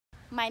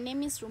My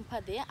name is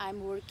Rumpa.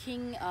 I'm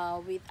working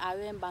with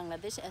IOM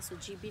Bangladesh as a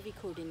GBV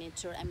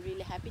Coordinator. I'm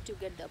really happy to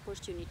get the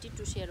opportunity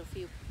to share a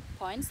few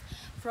points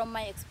from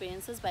my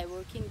experiences by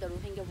working the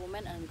Rohingya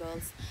women and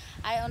girls.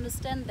 I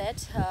understand that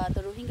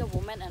the Rohingya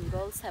women and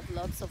girls have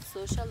lots of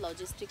social,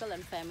 logistical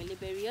and family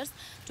barriers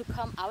to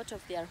come out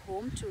of their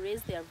home, to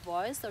raise their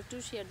voice or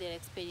to share their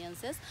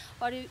experiences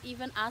or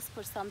even ask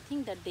for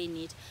something that they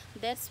need.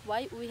 That's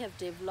why we have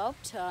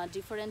developed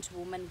different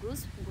women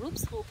groups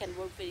who can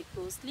work very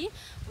closely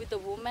with the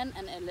women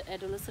and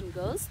adolescent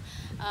girls.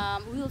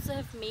 We also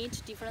have made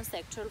different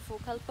sectoral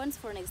focal points,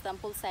 for an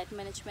example, site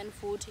management,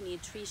 food,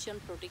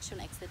 nutrition, protection,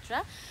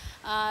 etc.,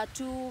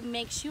 to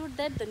make sure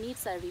that the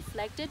needs are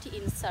reflected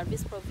in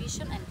service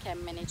provision and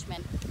camp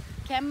management.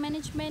 Camp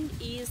management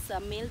is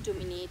male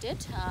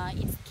dominated.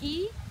 It's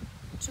key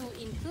to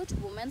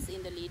include women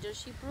in the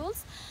leadership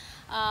roles.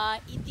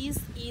 It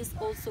is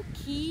also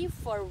key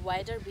for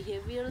wider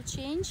behavioral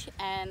change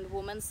and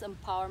women's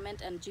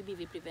empowerment and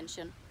GBV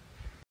prevention.